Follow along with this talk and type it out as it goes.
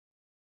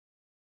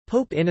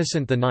Pope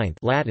Innocent IX,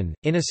 Latin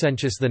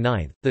Innocentius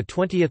IX, the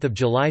 20th of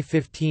July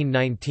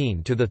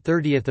 1519 to the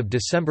 30th of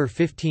December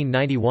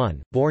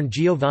 1591, born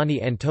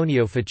Giovanni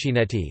Antonio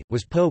Facchinetti,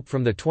 was pope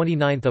from the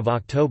 29th of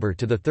October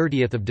to the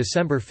 30th of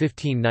December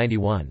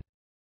 1591.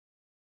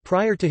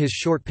 Prior to his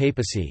short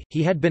papacy,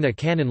 he had been a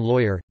canon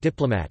lawyer,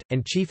 diplomat,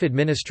 and chief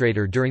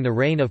administrator during the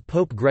reign of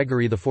Pope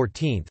Gregory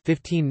XIV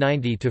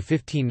 (1590 to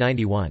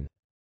 1591).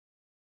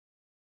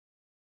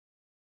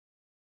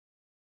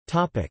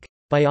 Topic: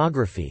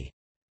 Biography.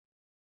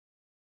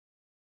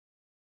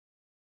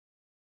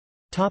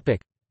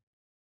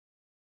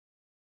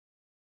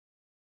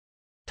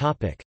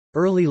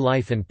 Early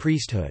life and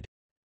priesthood.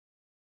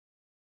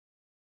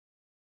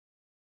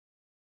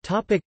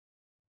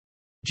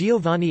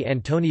 Giovanni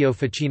Antonio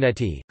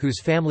Facchinetti, whose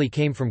family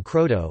came from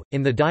Croto,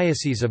 in the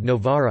Diocese of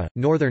Novara,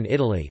 northern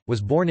Italy, was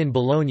born in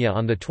Bologna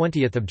on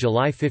 20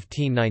 July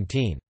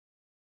 1519.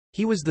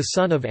 He was the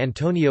son of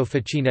Antonio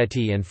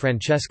Facchinetti and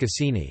Francesca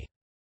Cini.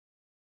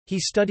 He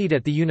studied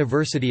at the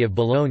University of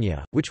Bologna,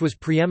 which was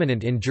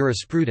preeminent in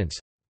jurisprudence,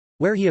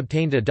 where he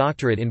obtained a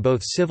doctorate in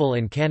both civil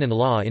and canon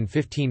law in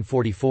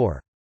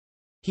 1544.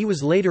 He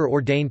was later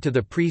ordained to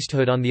the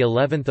priesthood on the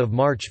 11th of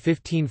March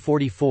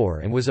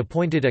 1544 and was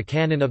appointed a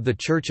canon of the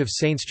Church of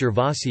Saints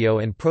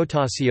Gervasio and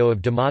Protasio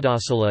of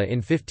Domodossola in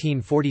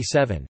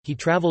 1547. He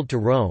traveled to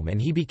Rome and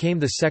he became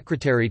the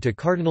secretary to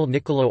Cardinal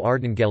Niccolò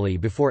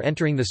Ardanghelli before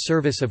entering the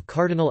service of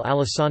Cardinal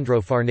Alessandro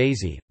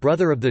Farnese,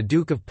 brother of the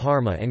Duke of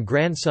Parma and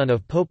grandson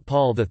of Pope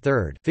Paul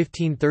III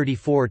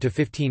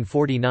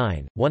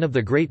 (1534–1549), one of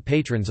the great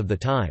patrons of the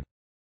time.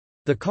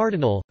 The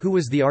cardinal, who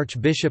was the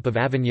Archbishop of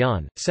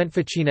Avignon, sent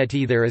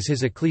Facchinetti there as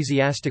his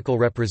ecclesiastical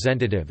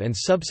representative and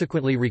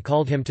subsequently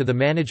recalled him to the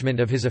management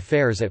of his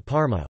affairs at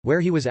Parma,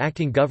 where he was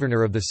acting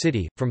governor of the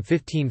city, from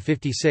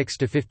 1556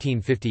 to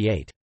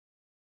 1558.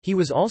 He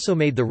was also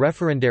made the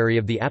referendary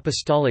of the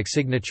Apostolic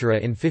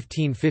Signatura in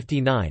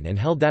 1559 and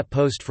held that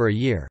post for a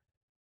year.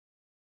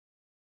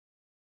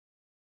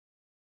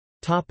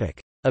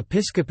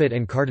 Episcopate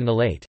and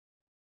cardinalate.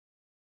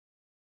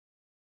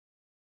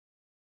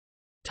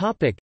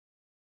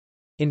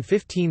 In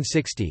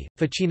 1560,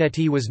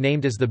 Facchinetti was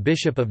named as the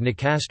Bishop of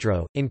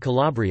Nicastro, in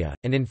Calabria,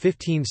 and in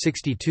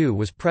 1562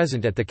 was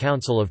present at the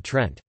Council of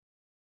Trent.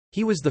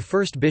 He was the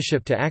first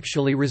bishop to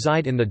actually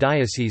reside in the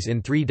diocese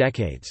in 3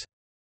 decades.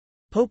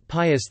 Pope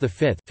Pius V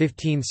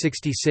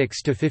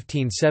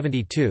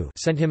 (1566–1572)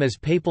 sent him as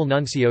papal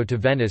nuncio to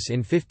Venice in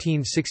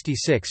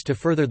 1566 to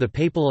further the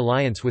papal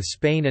alliance with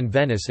Spain and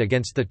Venice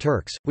against the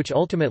Turks, which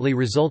ultimately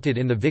resulted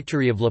in the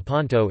victory of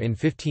Lepanto in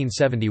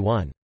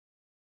 1571.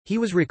 He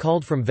was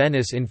recalled from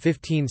Venice in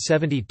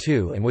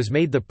 1572 and was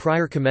made the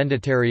prior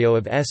commendatario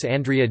of S.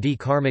 Andrea di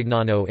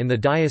Carmignano in the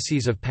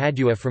Diocese of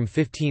Padua from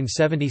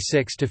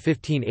 1576 to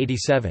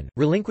 1587,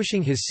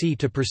 relinquishing his see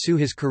to pursue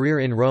his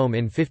career in Rome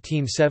in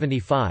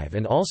 1575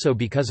 and also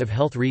because of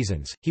health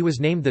reasons. He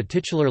was named the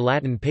titular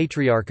Latin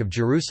Patriarch of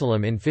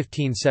Jerusalem in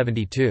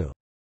 1572.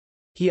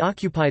 He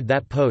occupied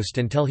that post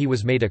until he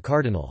was made a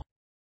cardinal.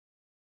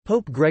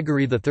 Pope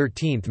Gregory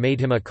XIII made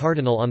him a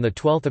cardinal on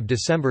 12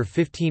 December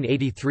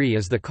 1583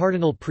 as the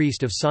cardinal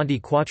priest of Santi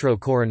Quattro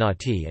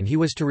Coronati, and he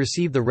was to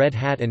receive the red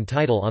hat and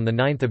title on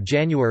 9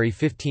 January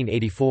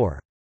 1584.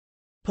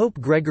 Pope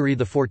Gregory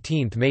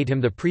XIV made him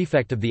the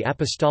prefect of the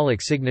Apostolic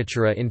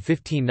Signatura in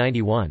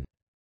 1591.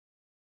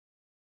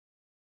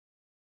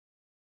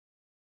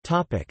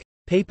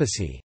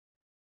 Papacy.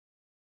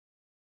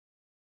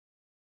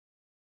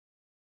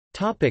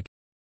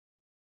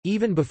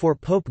 Even before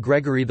Pope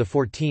Gregory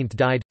XIV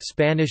died,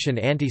 Spanish and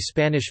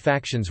anti-Spanish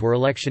factions were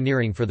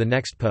electioneering for the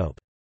next pope.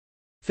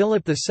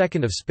 Philip II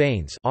of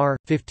Spain's r.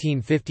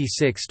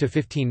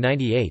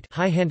 1556–1598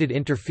 high-handed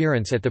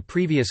interference at the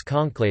previous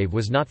conclave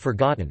was not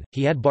forgotten.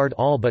 He had barred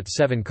all but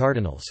 7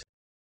 cardinals.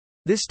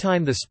 This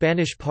time the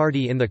Spanish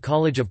party in the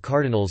College of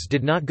Cardinals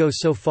did not go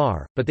so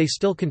far, but they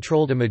still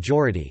controlled a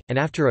majority, and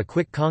after a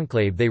quick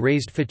conclave they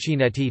raised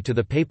Facchinetti to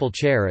the papal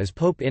chair as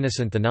Pope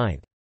Innocent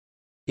IX.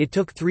 It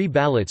took 3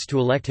 ballots to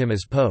elect him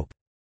as pope.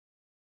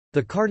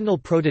 The Cardinal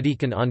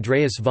Protodeacon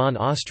Andreas von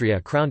Austria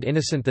crowned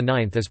Innocent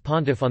IX as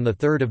pontiff on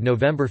 3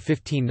 November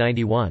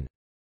 1591.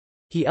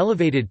 He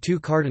elevated 2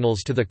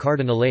 cardinals to the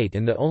cardinalate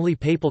in the only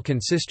papal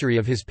consistory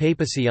of his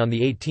papacy on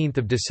 18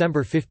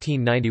 December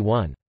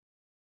 1591.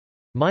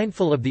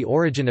 Mindful of the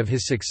origin of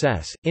his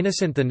success,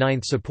 Innocent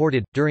IX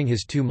supported, during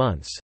his 2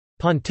 months'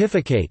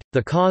 pontificate,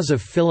 the cause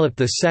of Philip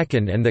II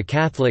and the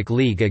Catholic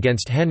League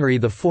against Henry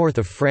IV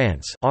of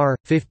France r.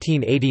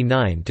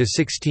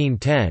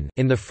 1589–1610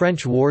 in the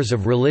French Wars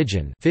of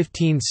Religion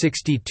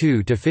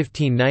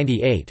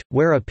 1562–1598,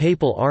 where a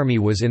papal army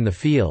was in the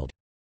field.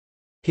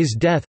 His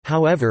death,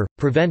 however,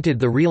 prevented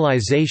the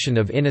realization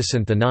of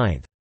Innocent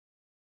IX's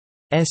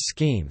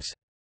schemes.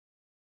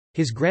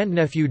 His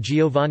grandnephew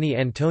Giovanni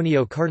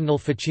Antonio Cardinal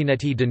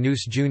Facchinetti de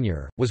Neuss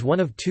Jr., was one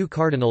of 2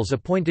 cardinals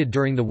appointed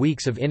during the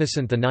weeks of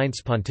Innocent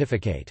IX's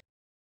pontificate.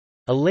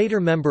 A later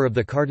member of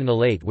the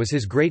cardinalate was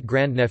his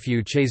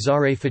great-grandnephew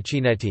Cesare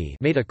Facchinetti,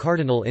 made a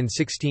cardinal in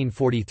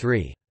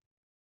 1643.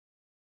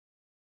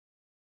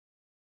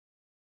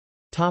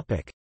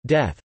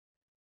 Death.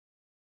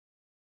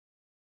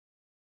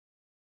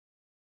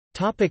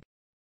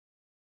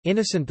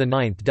 Innocent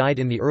IX died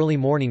in the early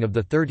morning of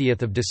 30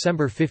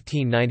 December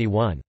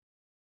 1591.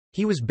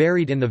 He was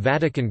buried in the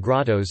Vatican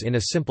grottos in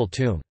a simple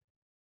tomb.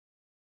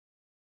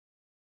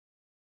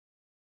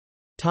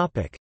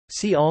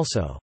 See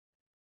also: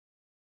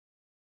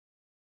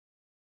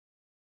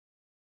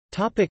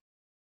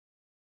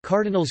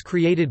 Cardinals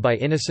created by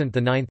Innocent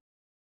IX,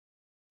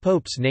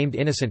 Popes named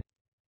Innocent.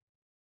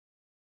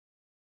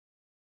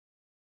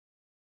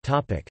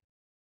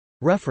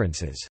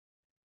 References.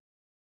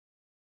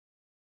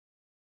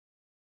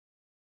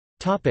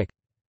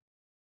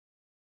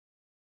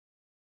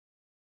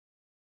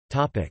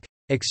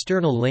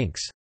 External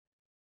links.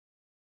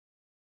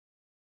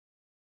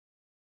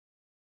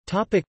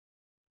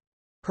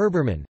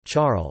 Herbermann,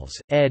 Charles,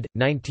 ed.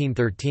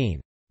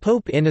 1913.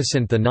 Pope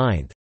Innocent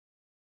IX.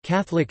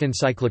 Catholic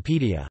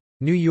Encyclopedia.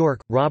 New York,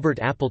 Robert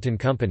Appleton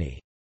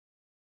Company.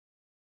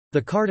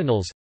 The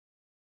Cardinals.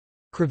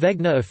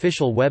 Cravegna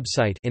official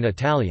website in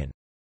Italian.